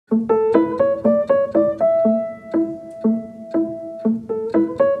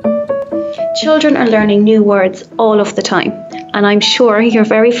Children are learning new words all of the time, and I'm sure you're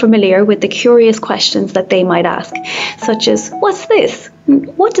very familiar with the curious questions that they might ask, such as, what's this?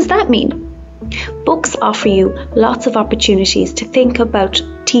 What does that mean? Books offer you lots of opportunities to think about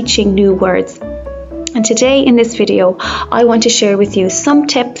teaching new words. And today in this video, I want to share with you some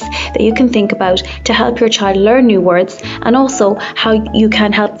tips that you can think about to help your child learn new words, and also how you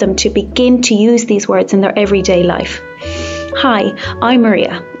can help them to begin to use these words in their everyday life. Hi, I'm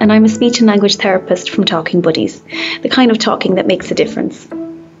Maria, and I'm a speech and language therapist from Talking Buddies, the kind of talking that makes a difference.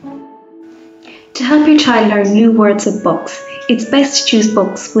 To help your child learn new words with books, it's best to choose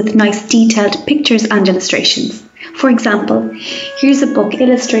books with nice detailed pictures and illustrations. For example, here's a book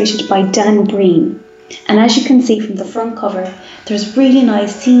illustrated by Dan Breen, and as you can see from the front cover, there's really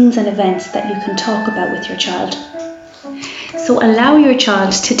nice scenes and events that you can talk about with your child. So allow your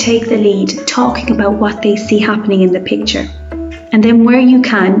child to take the lead talking about what they see happening in the picture. And then where you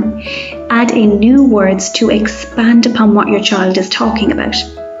can, add in new words to expand upon what your child is talking about.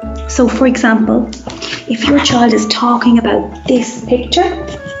 So for example, if your child is talking about this picture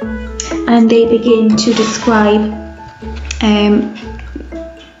and they begin to describe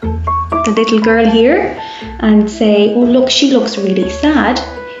the little girl here and say, oh look, she looks really sad,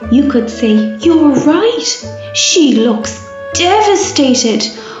 you could say, you're right, she looks devastated.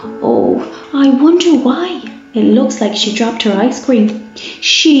 Oh, I wonder why. It looks like she dropped her ice cream.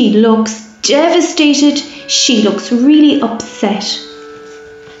 She looks devastated. She looks really upset.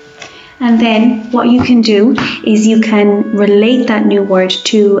 And then what you can do is you can relate that new word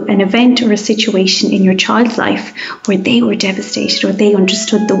to an event or a situation in your child's life where they were devastated or they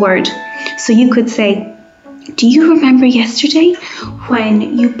understood the word. So you could say, do you remember yesterday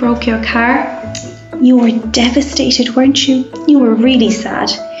when you broke your car? You were devastated, weren't you? You were really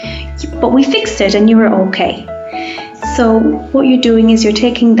sad, but we fixed it and you were okay. So what you're doing is you're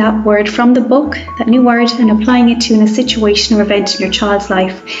taking that word from the book, that new word, and applying it to a situation or event in your child's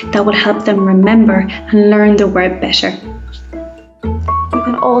life that will help them remember and learn the word better. You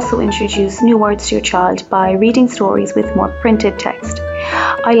can also introduce new words to your child by reading stories with more printed text.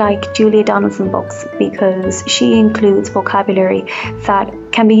 I like Julia Donaldson books because she includes vocabulary that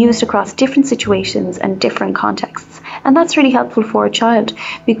can be used across different situations and different contexts. And that's really helpful for a child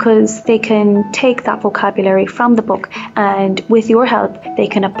because they can take that vocabulary from the book, and with your help, they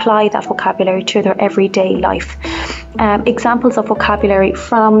can apply that vocabulary to their everyday life. Examples of vocabulary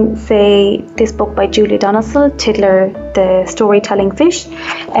from, say, this book by Julia Donaldson, Tiddler the Storytelling Fish,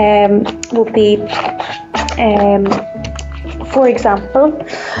 would be, for example,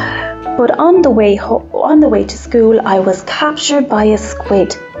 but on the way to school, I was captured by a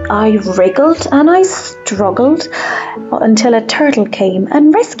squid. I wriggled and I struggled until a turtle came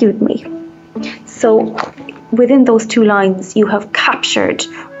and rescued me. So within those two lines, you have captured,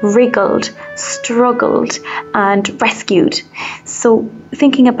 wriggled, struggled, and rescued. So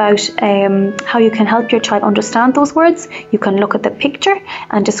thinking about how you can help your child understand those words, you can look at the picture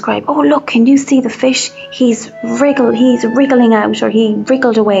and describe, oh look, can you see the fish? He's wriggling out, or he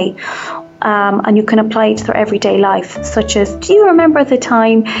wriggled away. And you can apply it to their everyday life, such as, do you remember the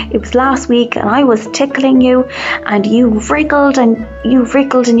time it was last week and I was tickling you and you wriggled and you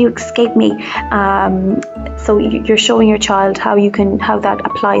escaped me. So you're showing your child how that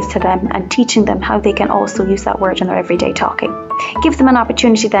applies to them, and teaching them how they can also use that word in their everyday talking. Gives them an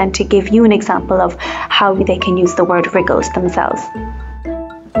opportunity then to give you an example of how they can use the word wriggled themselves.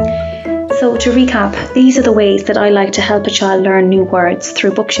 So to recap, these are the ways that I like to help a child learn new words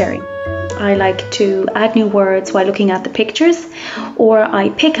through book sharing. I like to add new words while looking at the pictures, or I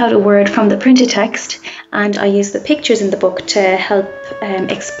pick out a word from the printed text and I use the pictures in the book to help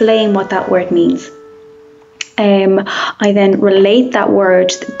explain what that word means. I then relate that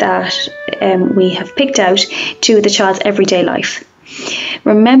word that we have picked out to the child's everyday life.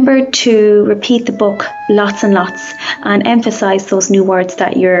 Remember to repeat the book lots and lots, and emphasize those new words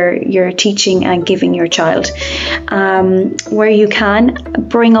that you're teaching and giving your child. Where you can,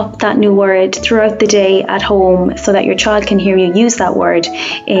 bring up that new word throughout the day at home so that your child can hear you use that word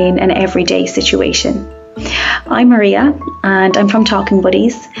in an everyday situation. I'm Maria, and I'm from Talking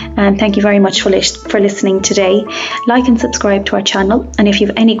Buddies, and thank you very much for listening today. Like and subscribe to our channel, and if you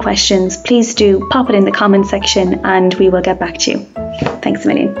have any questions, please do pop it in the comment section and we will get back to you. Thanks a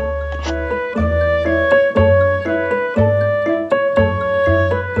million.